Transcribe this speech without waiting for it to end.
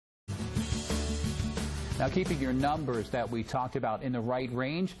Now, keeping your numbers that we talked about in the right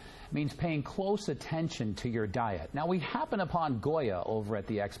range means paying close attention to your diet. Now, we happen upon GOYA over at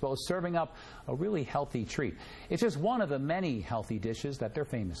the Expo serving up a really healthy treat. It's just one of the many healthy dishes that they're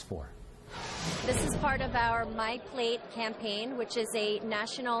famous for. This is part of our MyPlate campaign, which is a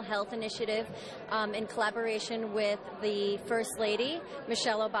national health initiative in collaboration with the First Lady,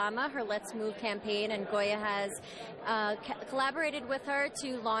 Michelle Obama, her Let's Move campaign, and GOYA has collaborated with her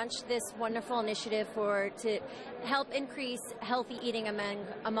to launch this wonderful initiative to help increase healthy eating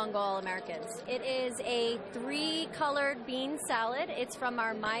among all Americans. It is a 3-colored bean salad. It's from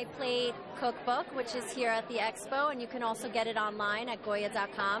our MyPlate cookbook, which is here at the Expo, and you can also get it online at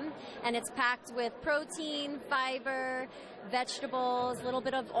goya.com. And it's packed with protein, fiber, vegetables, a little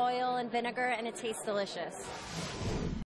bit of oil and vinegar, and it tastes delicious.